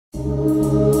My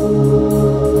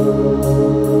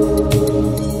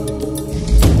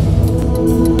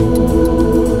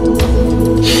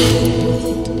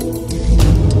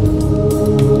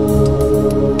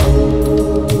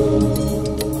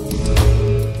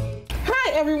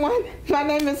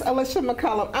name is Alicia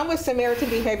McCullum. I'm with Samaritan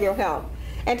Behavioral Health.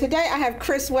 And today I have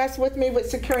Chris West with me with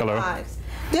Securing Lives.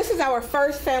 This is our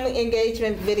first family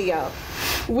engagement video.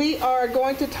 We are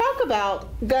going to talk about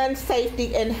gun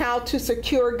safety and how to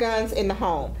secure guns in the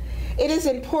home. It is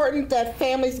important that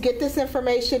families get this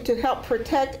information to help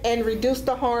protect and reduce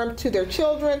the harm to their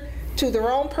children, to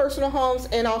their own personal homes,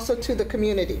 and also to the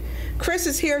community. Chris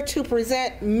is here to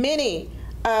present many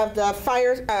of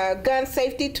the gun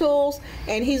safety tools,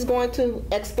 and he's going to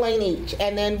explain each,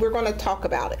 and then we're going to talk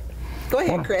about it. Go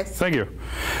ahead, Chris. Thank you.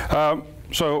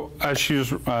 So as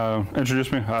she's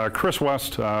introduced me, Chris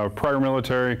West, prior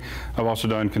military. I've also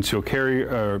done concealed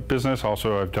carry business.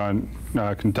 Also, I've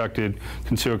conducted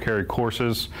concealed carry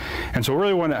courses. And so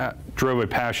really drove a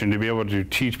passion to be able to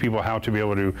teach people how to be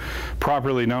able to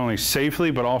properly, not only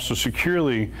safely, but also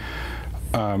securely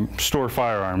store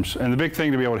firearms. And the big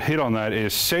thing to be able to hit on that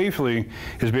is safely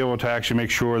is be able to actually make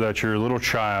sure that your little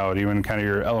child, even kind of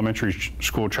your elementary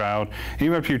school child,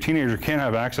 even up to your teenager, can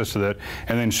have access to that.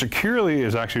 And then securely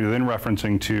is actually then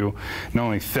referencing to not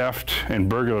only theft and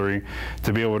burglary,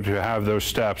 to be able to have those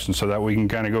steps, and so that we can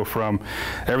kind of go from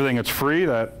everything that's free,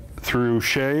 that through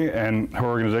Shay and her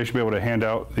organization, be able to hand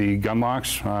out the gun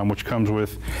locks, which comes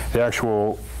with the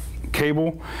actual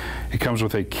cable. It comes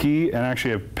with a key and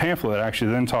actually a pamphlet that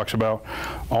actually then talks about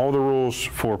all the rules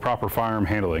for proper firearm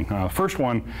handling. The first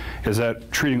one is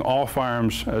that treating all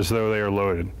firearms as though they are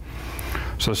loaded.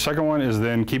 So the second one is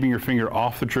then keeping your finger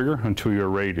off the trigger until you're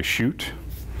ready to shoot.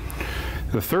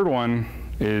 The third one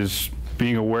is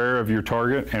being aware of your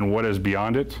target and what is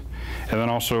beyond it, and then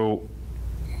also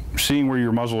seeing where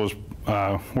your muzzle is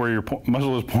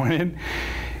pointed,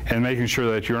 and making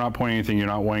sure that you're not pointing anything you're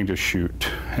not wanting to shoot.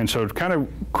 And so kind of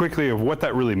quickly of what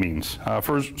that really means.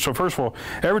 First of all,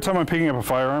 every time I'm picking up a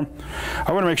firearm,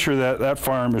 I want to make sure that that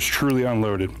firearm is truly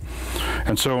unloaded.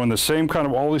 And so in the same kind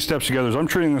of all these steps together, as I'm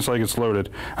treating this like it's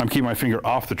loaded, I'm keeping my finger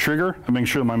off the trigger. I'm making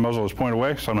sure that my muzzle is pointed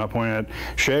away, so I'm not pointing at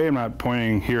Shay, I'm not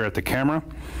pointing here at the camera.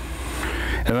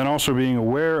 And then also being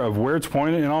aware of where it's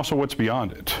pointed and also what's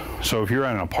beyond it. So if you're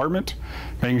at an apartment,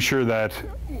 making sure that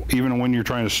even when you're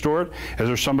trying to store it, is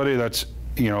there somebody that's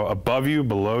above you,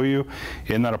 below you,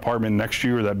 in that apartment next to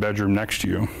you or that bedroom next to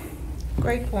you?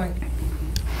 Great point.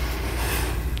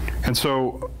 And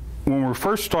so when we're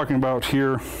first talking about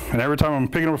here, and every time I'm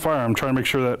picking up a firearm, I'm trying to make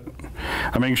sure that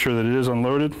it is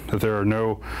unloaded, that there are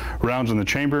no rounds in the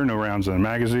chamber, no rounds in the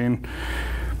magazine.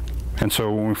 And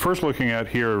so when we're first looking at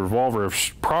here a revolver,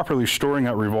 properly storing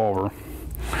that revolver,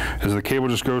 as the cable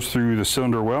just goes through the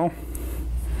cylinder well,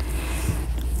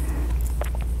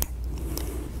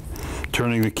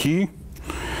 turning the key,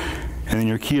 and then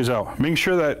your key is out. Making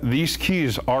sure that these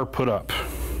keys are put up.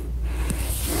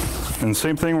 And the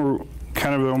same thing, we're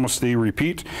kind of almost the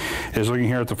repeat, is looking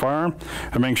here at the firearm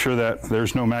and making sure that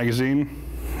there's no magazine,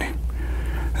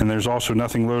 and there's also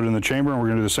nothing loaded in the chamber, and we're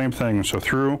going to do the same thing. So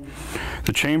through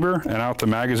the chamber and out the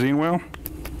magazine well.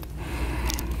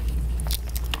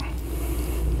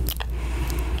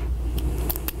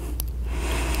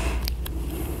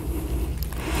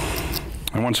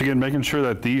 And once again, making sure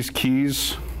that these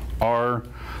keys are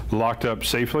locked up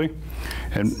safely.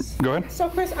 And go ahead. So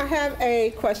Chris, I have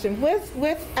a question.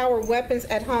 With our weapons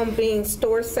at home being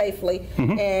stored safely,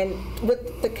 and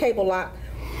with the cable lock,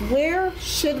 where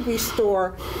should we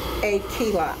store a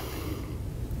key lock,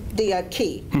 the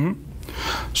key?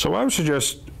 So I would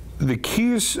suggest the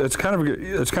keys, it's kind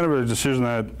of a decision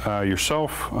that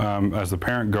yourself, as the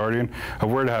parent guardian,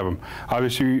 of where to have them.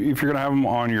 Obviously, if you're going to have them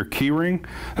on your key ring,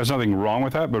 there's nothing wrong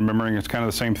with that, but remembering it's kind of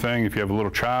the same thing if you have a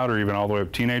little child or even all the way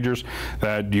up teenagers,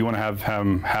 that do you want to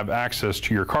have access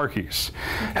to your car keys?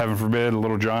 Heaven forbid,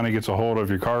 little Johnny gets a hold of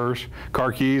your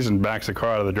car keys and backs the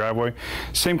car out of the driveway.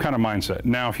 Same kind of mindset.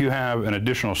 Now, if you have an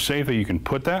additional safe that you can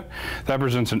put that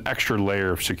presents an extra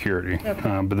layer of security.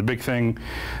 But the big thing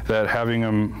that having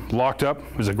them locked up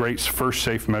is a great first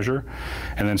safe measure,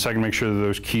 and then second, make sure that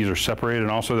those keys are separated and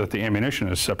also that the ammunition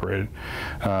is separated,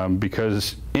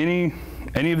 because any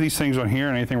of these things on here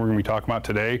and anything we're going to be talking about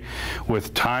today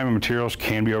with time and materials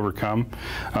can be overcome.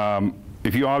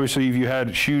 If you had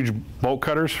huge bolt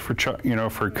cutters for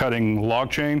cutting log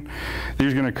chain,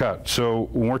 these are going to cut. So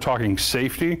when we're talking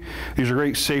safety, these are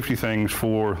great safety things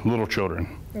for little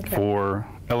children, for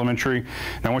elementary.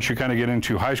 Now once you kind of get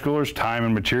into high schoolers, time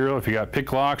and material, if you got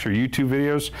pick locks or YouTube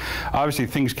videos, obviously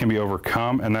things can be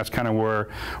overcome, and that's kind of where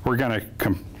we're going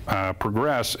to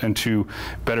progress into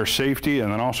better safety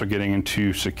and then also getting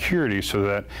into security so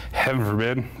that, heaven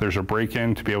forbid, there's a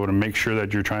break-in to be able to make sure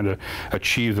that you're trying to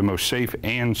achieve the most safe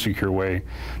and secure way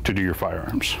to do your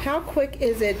firearms. How quick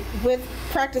is it with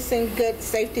practicing good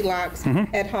safety locks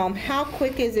at home? How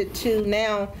quick is it to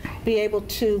now be able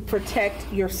to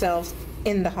protect yourselves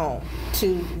in the home,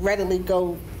 to readily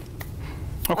go,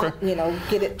 okay,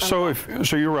 get it? So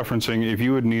you're referencing if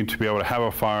you would need to be able to have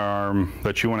a firearm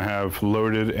that you want to have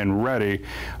loaded and ready,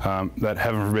 that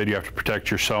heaven forbid you have to protect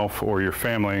yourself or your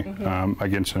family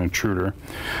against an intruder.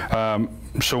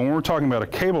 So when we're talking about a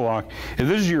cable lock, if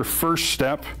this is your first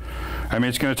step, I mean,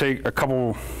 it's going to take a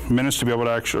couple minutes to be able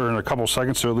to actually, or in a couple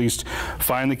seconds to at least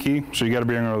find the key. So you got to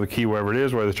be able to the key wherever it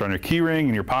is, whether it's on your key ring,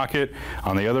 in your pocket,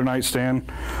 on the other nightstand.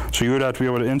 So you would have to be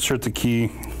able to insert the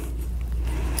key,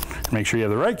 make sure you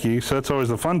have the right key. So that's always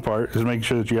the fun part, is making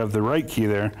sure that you have the right key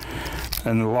there.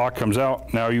 And the lock comes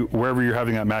out. Now, wherever you're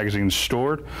having that magazine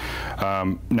stored.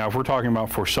 Now, if we're talking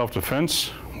about for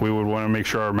self-defense, we would want to make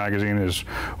sure our magazine is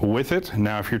with it.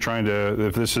 Now, if you're trying to,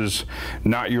 if this is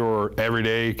not your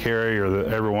everyday carry or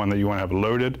every one that you want to have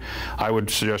loaded, I would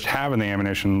suggest having the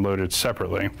ammunition loaded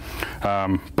separately.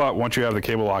 But once you have the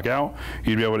cable lock out,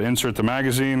 you'd be able to insert the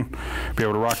magazine, be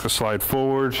able to rock the slide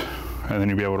forward, and then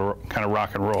you'll be able to kind of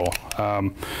rock and roll.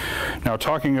 Now,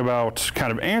 talking about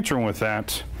kind of answering with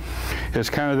that, is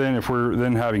kind of then if we're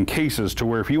then having cases to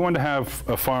where if you want to have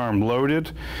a firearm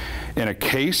loaded in a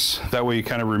case, that way you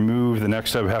kind of remove the next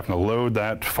step of having to load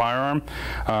that firearm.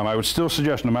 I would still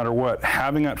suggest, no matter what,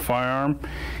 having that firearm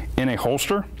in a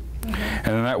holster. And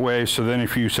then that way, so then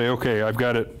if you say, okay, I've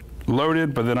got it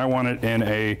loaded, but then I want it in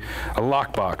a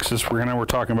lockbox. This we're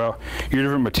talking about your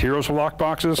different materials of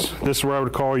lockboxes. This is what I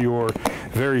would call your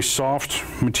very soft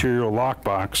material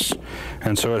lockbox.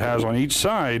 And so it has on each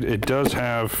side, it does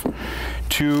have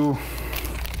 2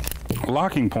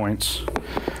 locking points.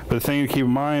 But the thing to keep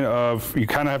in mind of, you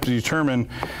kind of have to determine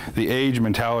the age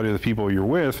mentality of the people you're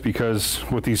with, because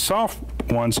with these soft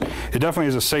ones, it definitely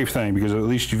is a safe thing, because at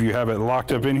least if you have it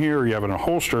locked up in here or you have it in a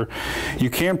holster, you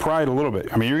can pry it a little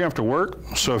bit. I mean, you're gonna have to work.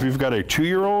 So if you've got a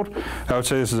 2-year-old, I would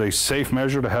say this is a safe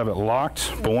measure to have it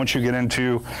locked. But once you get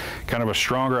into kind of a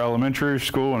stronger elementary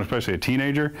school, and especially a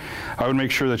teenager, I would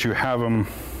make sure that you have them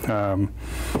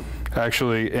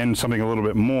actually in something a little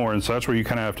bit more, and so that's where you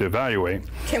kind of have to evaluate.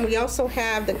 Can we also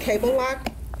have the cable lock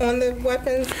on the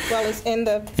weapons as well as in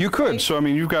the... You could. So, I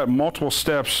mean, you've got multiple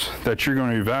steps that you're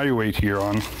going to evaluate here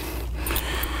on.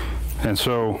 And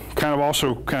so kind of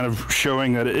also kind of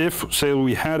showing that if, say,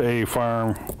 we had a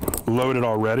firearm loaded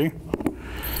already,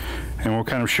 and we'll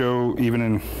kind of show even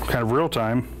in kind of real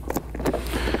time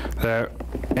that,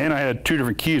 and I had 2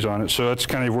 different keys on it, so that's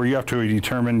kind of where you have to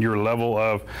determine your level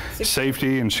of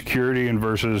safety and security and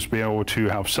versus being able to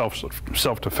have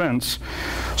self-defense.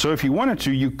 So if you wanted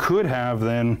to, you could have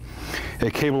then a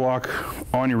cable lock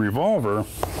on your revolver,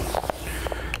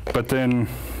 but then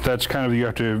that's kind of, you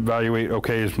have to evaluate,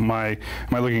 okay, am I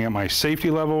looking at my safety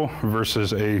level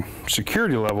versus a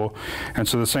security level? And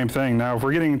so the same thing. Now, if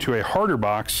we're getting into a harder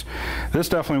box, this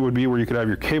definitely would be where you could have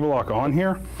your cable lock on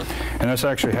here. And this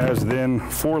actually has then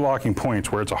 4 locking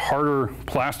points where it's a harder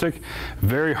plastic,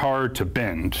 very hard to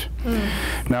bend.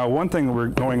 Now, one thing that we're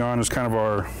going on is kind of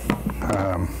our,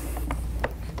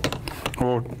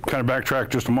 we'll kind of backtrack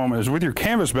just a moment, is with your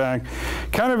canvas bag,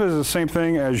 kind of is the same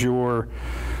thing as your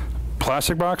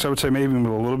plastic box. I would say maybe even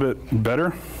a little bit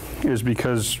better, is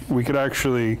because we could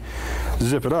actually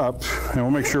zip it up, and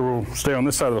we'll make sure we'll stay on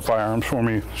this side of the firearms for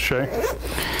me, Shay,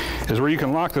 is where you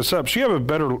can lock this up. So you have a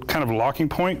better kind of locking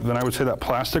point than I would say that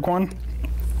plastic one,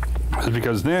 is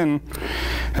because then,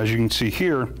 as you can see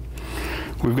here,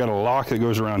 we've got a lock that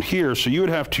goes around here, so you would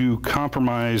have to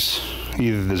compromise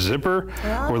either the zipper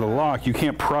or the lock. You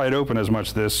can't pry it open as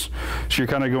much this, so you're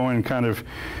kind of going kind of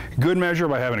good measure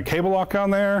by having a cable lock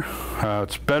on there.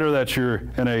 It's better that you're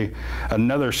in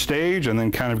another stage and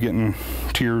then kind of getting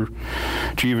to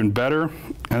even better.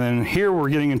 And then here we're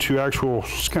getting into actual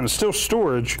kind of still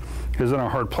storage is in our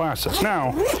hard plastic.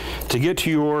 Now, to get to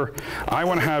your, I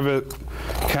want to have it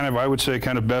kind of, I would say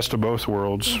kind of best of both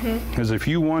worlds, is if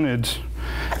you wanted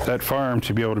that firearm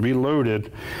to be able to be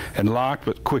loaded and locked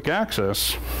with quick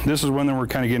access, this is when then we're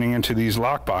kind of getting into these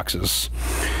lock boxes.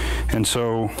 And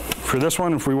so for this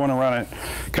one, if we want to run it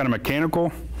kind of mechanical,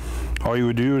 all you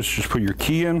would do is just put your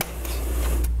key in,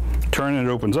 turn it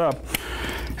opens up,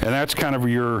 and that's kind of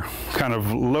your kind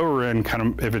of lower end,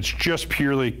 kind of if it's just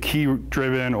purely key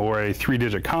driven or a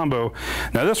 3-digit combo.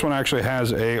 Now this one actually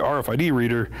has a RFID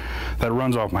reader that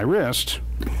runs off my wrist.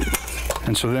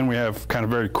 And so then we have kind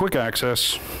of very quick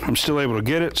access. I'm still able to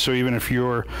get it, so even if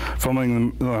you're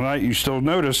fumbling the night, you still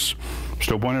notice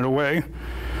still pointed away,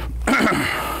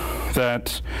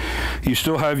 that you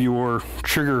still have your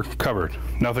trigger covered.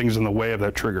 Nothing's in the way of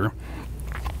that trigger.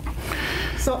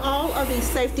 So all of these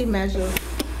safety measures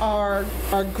are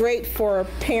great for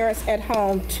parents at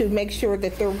home to make sure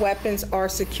that their weapons are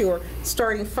secure,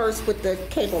 starting first with the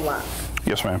cable lock.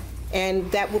 Yes, ma'am.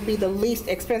 And that will be the least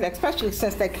expensive, especially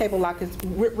since that cable lock is,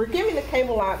 we're giving the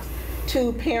cable locks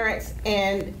to parents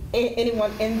and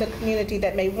anyone in the community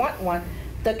that may want one.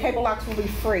 The cable locks will be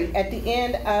free. At the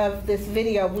end of this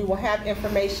video, we will have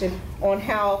information on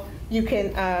how you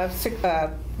can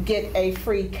get a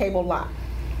free cable lock.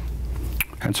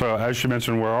 And so, as you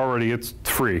mentioned, it's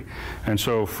free. And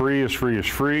so free is free is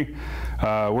free.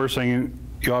 We're saying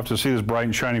you'll have to see this bright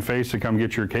and shiny face to come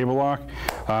get your cable lock.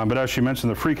 But as you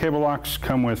mentioned, the free cable locks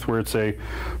come with where it's a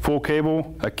full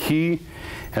cable, a key,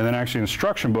 and then actually an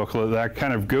instruction booklet that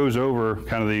kind of goes over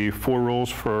kind of the 4 rules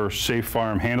for safe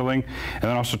firearm handling, and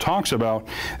then also talks about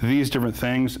these different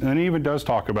things, and then even does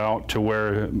talk about to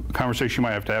where conversation you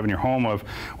might have to have in your home of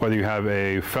whether you have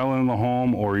a felon in the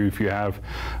home or if you have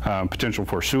potential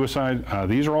for suicide.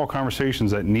 These are all conversations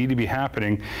that need to be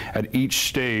happening at each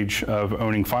stage of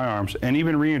owning firearms, and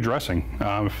even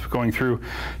readdressing. Going through,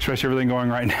 especially everything going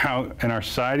right now in our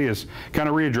society, is kind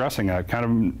of readdressing that, kind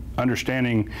of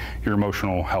understanding your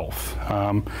emotional health.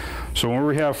 So when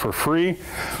we have for free,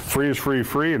 free is free,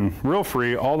 free, and real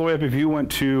free, all the way up if you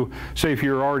went to, say if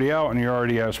you're already out and you're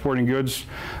already at Sporting Goods,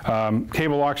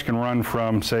 cable locks can run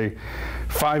from, say,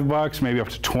 $5, maybe up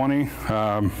to 20.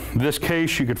 This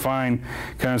case you could find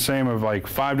kind of same of like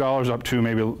 $5 up to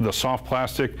maybe the soft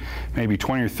plastic, maybe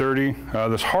 20 or 30.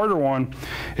 This harder one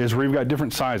is where you've got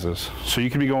different sizes. So you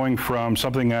could be going from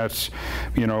something that's,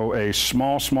 you know, a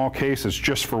small case that's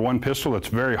just for one pistol that's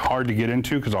very hard to get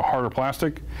into because of harder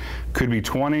plastic, could be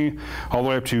 20, all the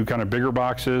way up to kind of bigger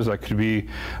boxes that could be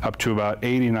up to about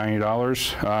 $80,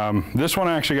 $90. This one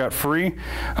I actually got free,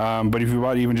 but if you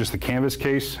bought even just the canvas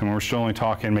case, and we're still only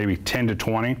talking maybe 10 to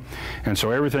 20. And so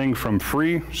everything from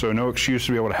free, so no excuse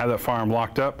to be able to have that firearm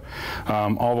locked up,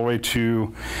 all the way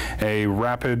to a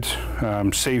rapid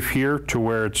safe here to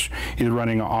where it's either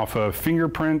running off of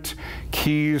fingerprint,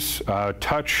 keys,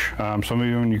 touch, some of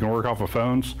you can work off of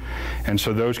phones. And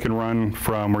so those can run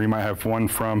from where you might have one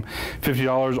from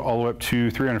 $50 all the way up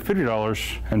to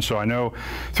 $350. And so I know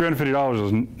 $350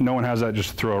 is, no one has that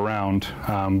just to throw around,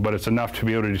 but it's enough to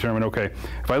be able to determine, okay,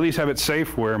 if I at least have it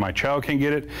safe where my child can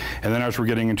get it, and then as we're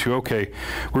getting into, okay,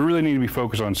 we really need to be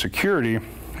focused on security.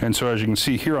 And so as you can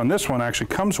see here on this one, actually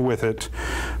comes with it,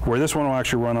 where this one will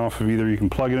actually run off of either you can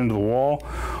plug it into the wall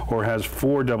or it has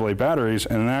 4 AA batteries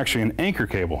and then actually an anchor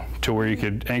cable to where you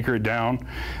could anchor it down,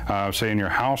 say in your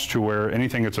house, to where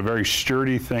anything that's a very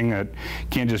sturdy thing that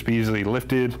can't just be easily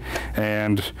lifted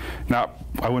and not,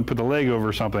 I wouldn't put the leg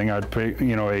over something, I'd put,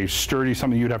 you know, a sturdy,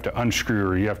 something you'd have to unscrew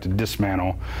or you have to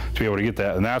dismantle to be able to get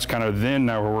that. And that's kind of then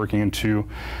now we're working into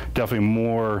definitely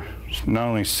more, not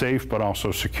only safe, but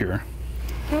also secure.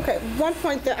 Okay, one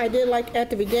point that I did like at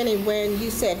the beginning when you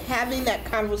said having that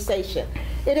conversation.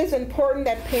 It is important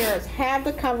that parents have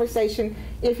the conversation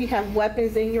if you have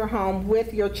weapons in your home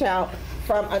with your child,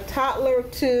 from a toddler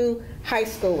to high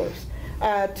schoolers,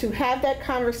 to have that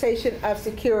conversation of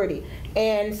security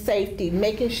and safety,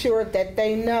 making sure that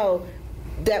they know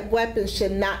that weapons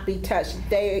should not be touched.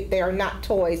 They are not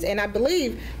toys. And I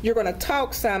believe you're going to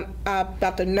talk some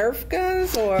about the Nerf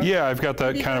guns, or? Yeah, I've got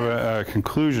that kind of a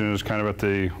conclusion is kind of at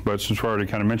the, but since we're already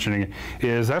kind of mentioning it,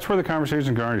 is that's where the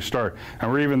conversation can already start.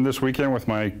 And we're even this weekend with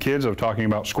my kids of talking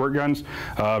about squirt guns,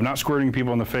 not squirting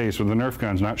people in the face with the Nerf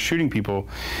guns, not shooting people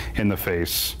in the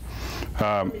face.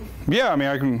 Yeah, I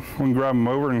mean, we can grab them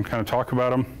over and kind of talk about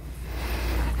them.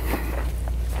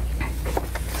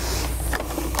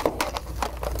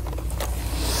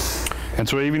 And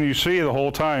so even you see the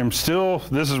whole time, still,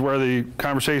 this is where the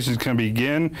conversations can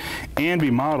begin and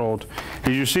be modeled.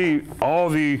 As you see, all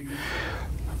the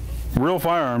real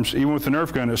firearms, even with the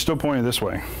Nerf gun, is still pointed this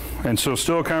way. And so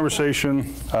still a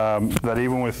conversation that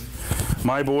even with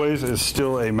my boys is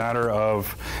still a matter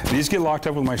of, these get locked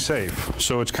up with my safe.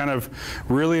 So it's kind of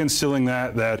really instilling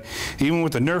that even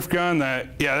with the Nerf gun, that,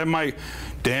 yeah, that might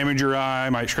damage your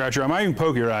eye, might scratch your eye, might even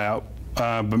poke your eye out.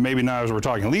 But maybe not as we're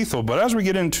talking lethal, but as we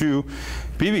get into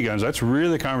BB guns, that's really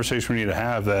the conversation we need to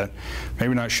have, that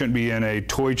maybe not shouldn't be in a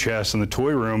toy chest in the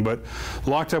toy room, but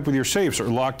locked up with your safes or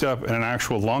locked up in an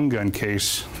actual long gun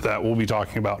case that we'll be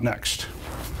talking about next.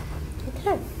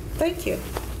 Okay, thank you.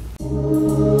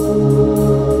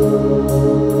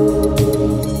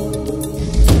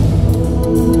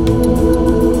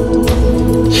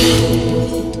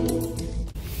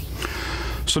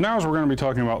 So now as we're going to be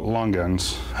talking about long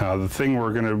guns, the thing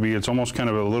we're going to be, it's almost kind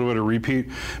of a little bit of repeat,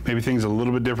 maybe things a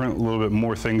little bit different, a little bit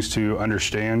more things to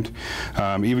understand,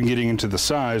 even getting into the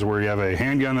size where you have a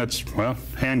handgun that's, well,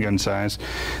 handgun size.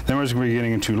 Then we're just going to be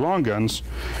getting into long guns,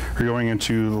 or going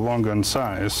into the long gun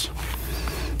size.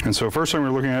 And so first thing we're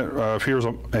looking at here's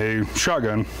a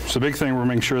shotgun. So the big thing we're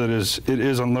making sure that it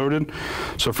is unloaded.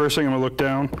 So first thing I'm going to look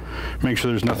down, make sure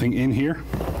there's nothing in here.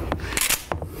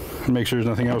 Make sure there's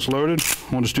nothing else loaded.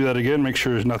 We'll just do that again, make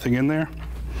sure there's nothing in there.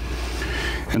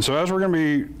 And so as we're going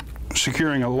to be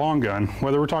securing a long gun,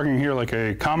 whether we're talking here like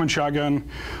a common shotgun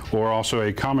or also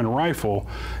a common rifle,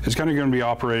 it's kind of going to be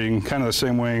operating kind of the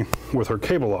same way with our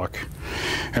cable lock.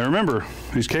 And remember,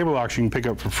 these cable locks you can pick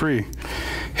up for free.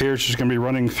 Here it's just going to be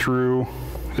running through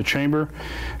the chamber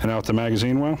and out the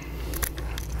magazine well.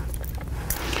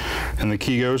 And the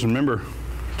key goes, and remember,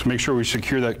 to make sure we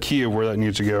secure that key of where that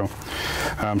needs to go.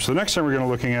 So the next thing we're going to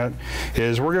be looking at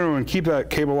is we're going to keep that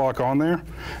cable lock on there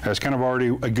as kind of already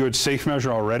a good safe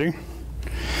measure already.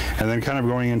 And then kind of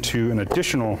going into an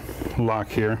additional lock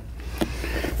here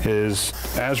is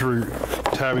as we're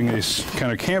having this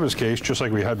kind of canvas case, just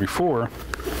like we had before.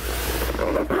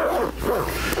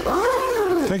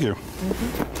 Thank you.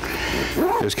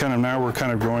 Is kind of now we're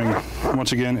kind of going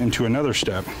once again into another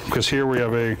step, because here we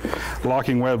have a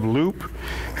locking web loop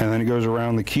and then it goes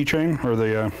around the keychain or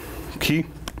the key,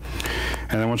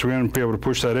 and then once we're going to be able to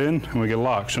push that in and we get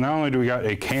locked. So not only do we got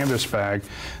a canvas bag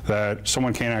that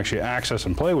someone can't actually access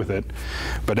and play with it,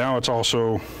 but now it's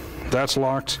also that's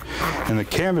locked, and the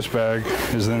canvas bag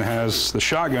is then has the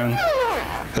shotgun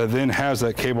that then has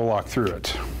that cable lock through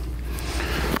it.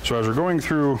 So as we're going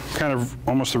through kind of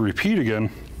almost a repeat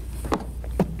again,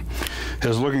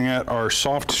 is looking at our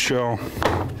soft shell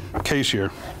case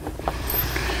here.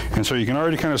 And so you can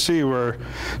already kind of see where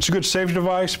it's a good safety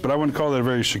device, but I wouldn't call that a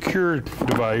very secure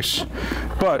device.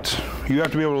 But you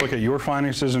have to be able to look at your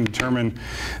finances and determine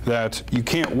that you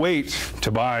can't wait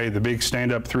to buy the big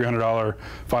stand-up $300,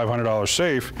 $500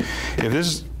 safe. If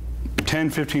this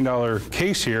 $10, $15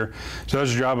 case here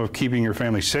does the job of keeping your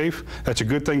family safe, that's a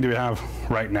good thing to have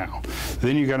right now.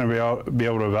 Then you're going to be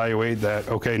able to evaluate that,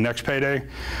 okay, next payday,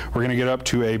 we're going to get up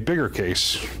to a bigger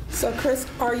case. So Chris,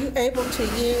 are you able to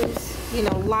use,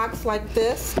 locks like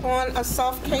this on a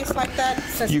soft case like that?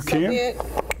 Since you can.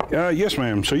 Yes,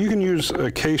 ma'am. So you can use a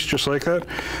case just like that.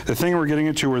 The thing we're getting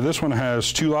into where this one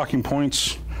has two locking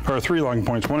points, or three locking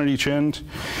points, one at each end,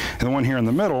 and the one here in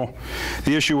the middle.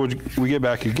 The issue we get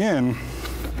back again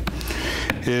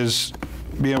is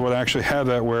being able to actually have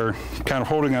that where kind of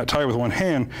holding that tight with one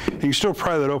hand, you can still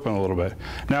pry that open a little bit.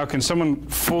 Now, can someone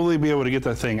fully be able to get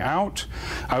that thing out?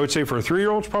 I would say for a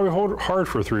 3-year-old, it's probably hard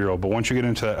for a 3-year-old, but once you get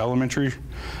into that elementary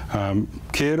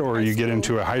kid or you get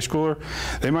into a high schooler,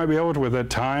 they might be able to, with that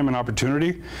time and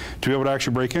opportunity, to be able to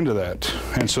actually break into that.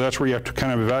 And so that's where you have to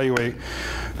kind of evaluate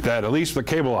that, at least the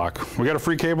cable lock. We got a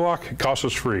free cable lock, it costs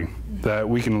us free. That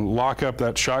we can lock up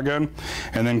that shotgun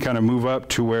and then kind of move up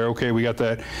to where, okay, we got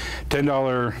that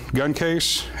 $10 gun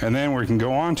case, and then we can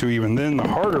go on to even then the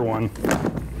harder one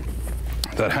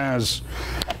that's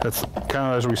kind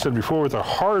of, as we said before, with a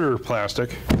harder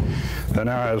plastic that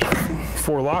now has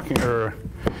 4 locking, or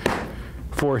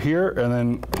 4 here, and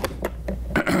then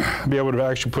be able to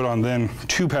actually put on then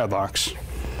 2 padlocks.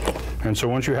 And so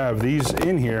once you have these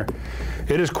in here,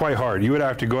 it is quite hard. You would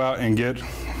have to go out and get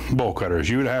bolt cutters.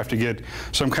 You would have to get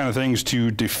some kind of things to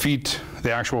defeat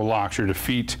the actual locks or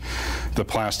defeat the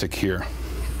plastic here.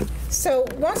 So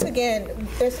once again,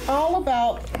 it's all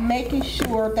about making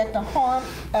sure that the harm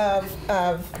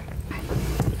of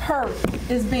hurt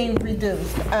is being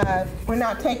reduced. We're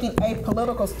not taking a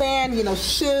political stand,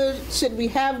 should we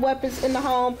have weapons in the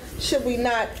home, should we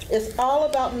not? It's all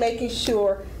about making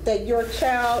sure that your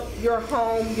child, your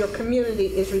home, your community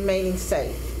is remaining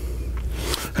safe.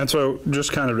 And so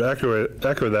just kind of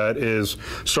echo that is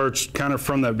starts kind of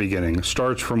from that beginning.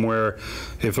 Starts from where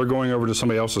if they're going over to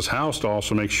somebody else's house to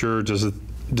also make sure does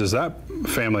that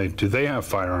family, do they have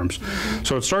firearms? Mm-hmm.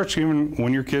 So it starts even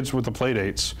when your kids with the play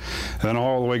dates, and then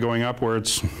all the way going up where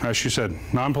it's, as you said,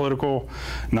 non-political,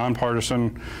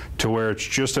 non-partisan, to where it's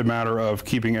just a matter of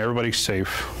keeping everybody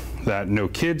safe. That no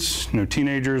kids, no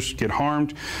teenagers get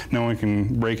harmed, no one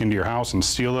can break into your house and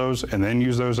steal those and then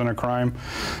use those in a crime.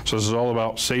 So this is all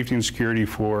about safety and security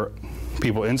for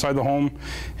people inside the home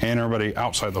and everybody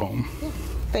outside the home.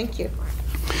 Thank you.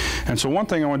 And so one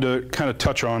thing I wanted to kind of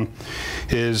touch on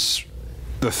is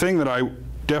the thing that I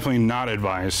definitely not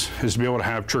advise is to be able to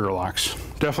have trigger locks.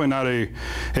 Definitely not a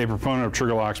proponent of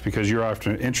trigger locks, because you're have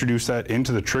to introduce that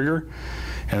into the trigger.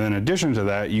 And then in addition to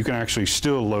that, you can actually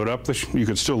still load up the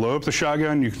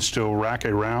shotgun, you can still rack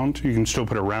a round, you can still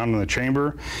put a round in the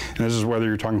chamber. And this is whether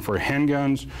you're talking for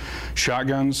handguns,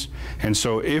 shotguns. And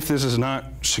so if this is not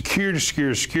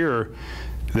secure,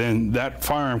 then that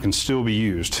firearm can still be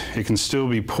used. It can still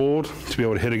be pulled to be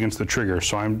able to hit against the trigger.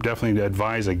 So I'm definitely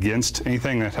advise against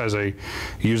anything that has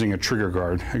using a trigger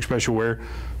guard, especially where,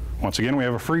 once again, we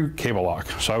have a free cable lock.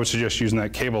 So I would suggest using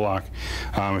that cable lock.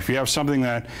 If you have something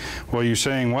that, well, you're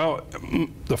saying, well,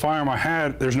 the firearm I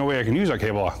had, there's no way I can use that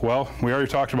cable lock. Well, we already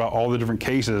talked about all the different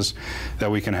cases that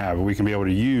we can have, we can be able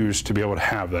to use to be able to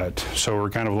have that. So we're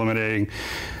kind of eliminating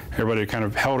everybody kind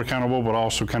of held accountable, but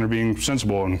also kind of being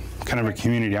sensible and kind of a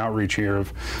community outreach here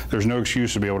of there's no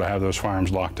excuse to be able to have those firearms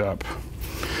locked up.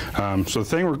 So the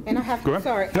thing we're, and I have, go ahead.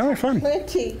 Sorry, no, fine.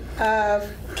 Plenty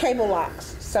of cable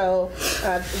locks. So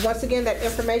once again, that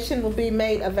information will be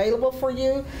made available for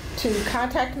you to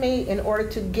contact me in order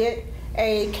to get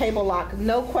a cable lock.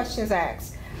 No questions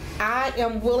asked. I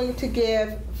am willing to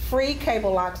give free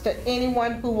cable locks to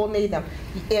anyone who will need them.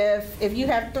 If you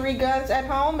have 3 guns at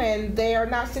home and they are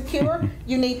not secure,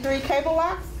 you need 3 cable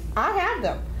locks, I have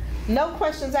them. No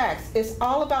questions asked. It's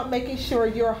all about making sure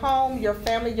your home, your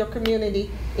family, your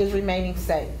community is remaining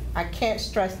safe. I can't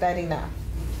stress that enough.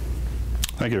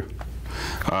 Thank you.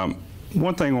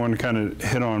 One thing I want to kind of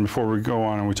hit on before we go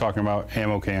on and we're talking about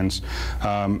ammo cans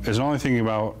is not only thinking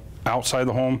about outside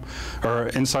the home or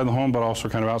inside the home, but also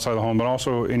kind of outside the home, but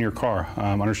also in your car.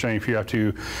 Understanding if you have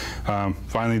to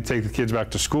finally take the kids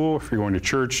back to school, if you're going to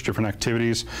church, different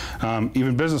activities,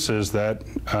 even businesses that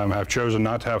have chosen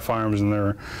not to have firearms in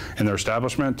their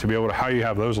establishment, to be able to how you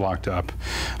have those locked up.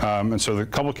 And so the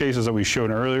couple of cases that we showed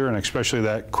earlier, and especially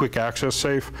that quick access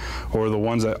safe, or the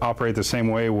ones that operate the same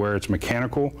way where it's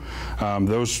mechanical,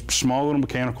 those small little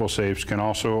mechanical safes can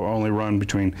also only run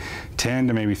between $10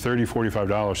 to maybe $30,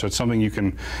 $45. So it's something you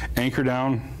can anchor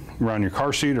down around your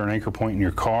car seat or an anchor point in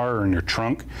your car or in your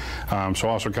trunk. So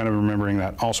also kind of remembering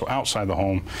that also outside the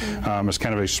home is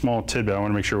kind of a small tidbit I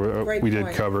want to make sure we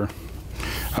did cover.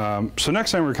 So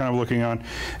next thing we're kind of looking on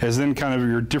is then kind of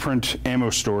your different ammo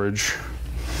storage.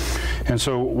 And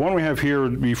so one we have here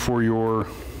would be for your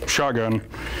shotgun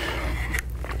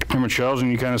shells, and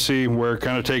you kind of see where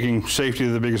kind of taking safety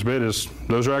to the biggest bit is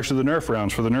those are actually the Nerf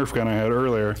rounds for the Nerf gun I had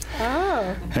earlier.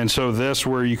 Oh. And so this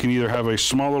where you can either have a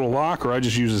small little lock, or I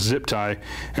just use a zip tie.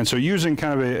 And so using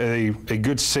kind of a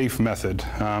good safe method.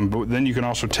 But then you can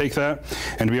also take that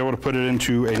and be able to put it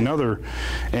into another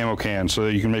ammo can so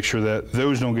that you can make sure that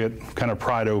those don't get kind of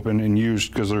pried open and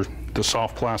used, because they're the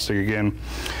soft plastic again.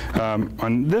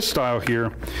 On this style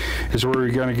here is where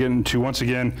we're going to get into, once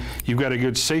again, you've got a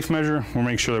good safe measure. We'll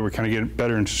make sure that we're kind of getting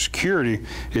better into security,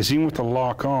 is even with the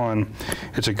lock on,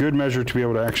 it's a good measure to be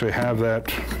able to actually have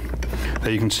that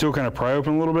you can still kind of pry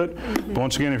open a little bit. But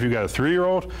once again, if you've got a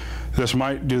 3-year-old, this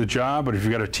might do the job, but if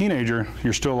you've got a teenager,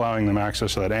 you're still allowing them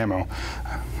access to that ammo.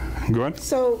 Go ahead.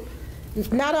 So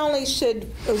not only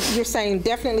should, you're saying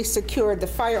definitely secure the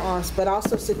firearms, but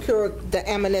also secure the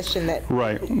ammunition that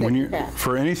when you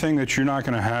for anything that you're not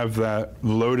going to have that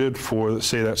loaded for,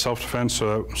 say, that self-defense,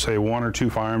 so say 1 or 2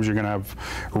 firearms you're going to have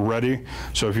ready.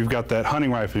 So if you've got that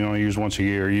hunting rifle you only use once a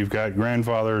year, you've got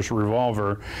grandfather's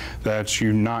revolver that's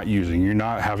you're not using, you're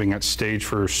not having that stage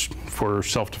for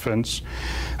self-defense,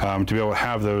 to be able to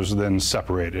have those then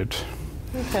separated.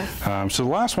 Okay. So the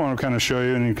last one I'll kind of show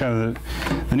you, and kind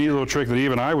of the neat little trick that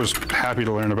even I was happy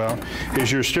to learn about,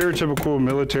 is your stereotypical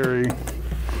military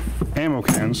ammo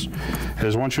cans.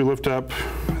 Is once you lift up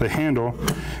the handle,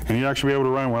 and you actually be able to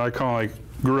run what I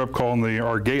grew up calling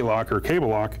our gate lock or cable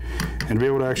lock, and be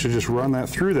able to actually just run that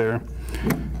through there.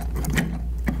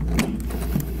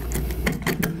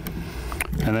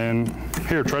 And then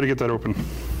here, try to get that open.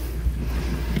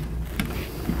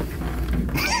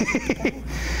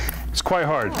 It's quite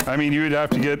hard. I mean, you would have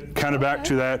to get kind of back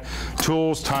to that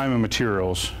tools, time, and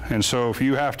materials. And so if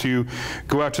you have to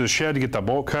go out to the shed to get the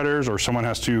bolt cutters, or someone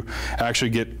has to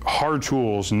actually get hard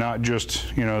tools, not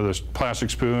just, you know, this plastic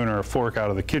spoon or a fork out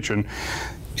of the kitchen,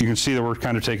 you can see that we're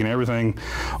kind of taking everything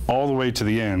all the way to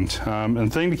the end. And the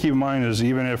thing to keep in mind is,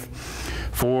 even if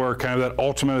for kind of that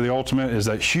ultimate of the ultimate is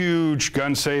that huge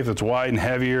gun safe that's wide and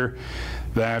heavier,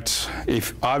 that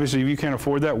obviously if you can't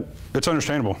afford that, it's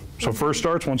understandable. So first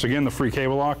starts, once again, the free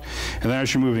cable lock, and then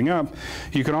as you're moving up,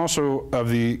 you can also, of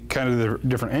the kind of the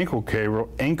different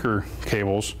anchor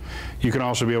cables, you can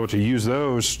also be able to use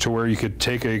those to where you could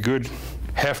take a good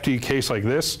hefty case like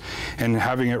this and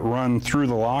having it run through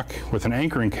the lock with an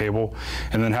anchoring cable,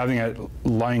 and then having it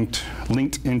linked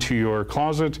into your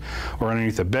closet or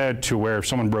underneath the bed, to where if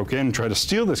someone broke in and tried to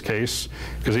steal this case,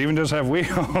 because it even does have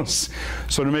wheels,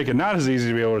 so to make it not as easy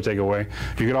to be able to take away,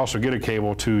 you could also get a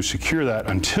cable to secure that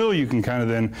until you can kind of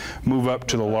then move up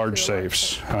to the large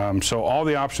safes. So all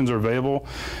the options are available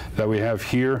that we have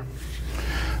here.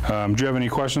 Do you have any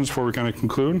questions before we kind of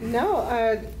conclude?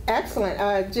 No,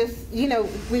 excellent. Just, you know,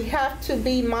 we have to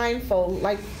be mindful,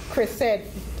 like Chris said,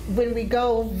 when we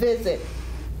go visit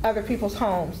other people's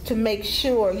homes, to make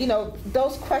sure, you know,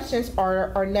 those questions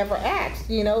are never asked.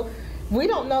 You know, we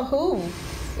don't know who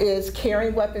is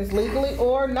carrying weapons legally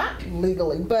or not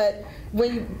legally, but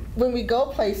when we go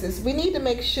places, we need to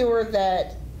make sure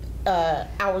that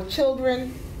our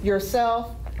children,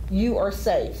 yourself, you are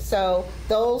safe. So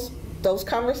those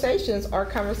conversations are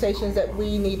conversations that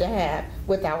we need to have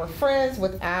with our friends,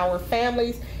 with our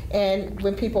families, and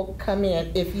when people come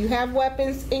in. If you have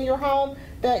weapons in your home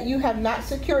that you have not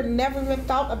secured, never even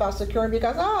thought about securing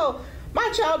because, oh,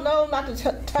 my child knows not to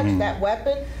touch that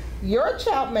weapon. Your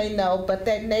child may know, but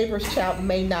that neighbor's child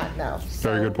may not know.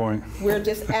 So very good point. We're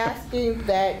just asking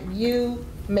that you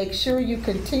make sure you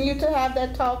continue to have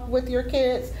that talk with your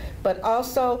kids, but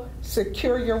also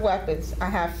secure your weapons. I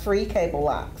have free cable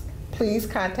locks. Please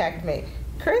contact me.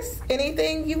 Chris,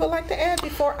 anything you would like to add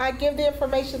before I give the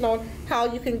information on how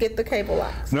you can get the cable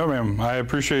locks? No, ma'am. I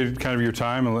appreciate kind of your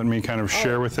time and letting me kind of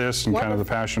share with this and kind of the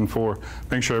passion for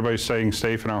making sure everybody's staying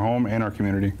safe in our home and our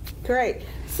community. Great.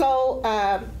 So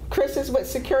Chris is with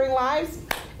Securing Lives,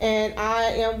 and I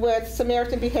am with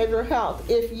Samaritan Behavioral Health.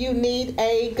 If you need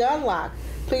a gun lock,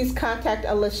 please contact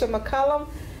Alicia McCullum,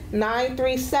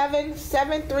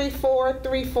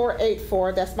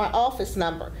 937-734-3484. That's my office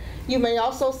number. You may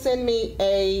also send me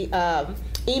a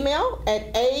email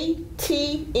at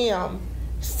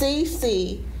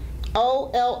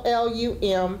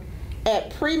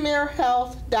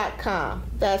atmccollum@premierhealth.com.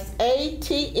 That's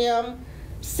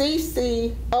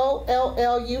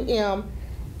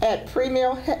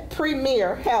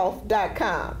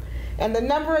atmccollum@premierhealth.com. And the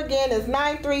number again is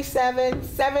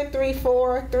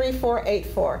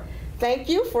 937-734-3484. Thank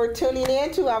you for tuning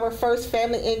in to our first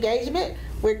family engagement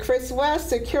with Chris West,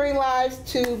 Securing Lives,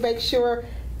 to make sure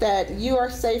that you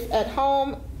are safe at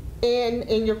home and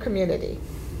in your community.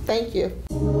 Thank you.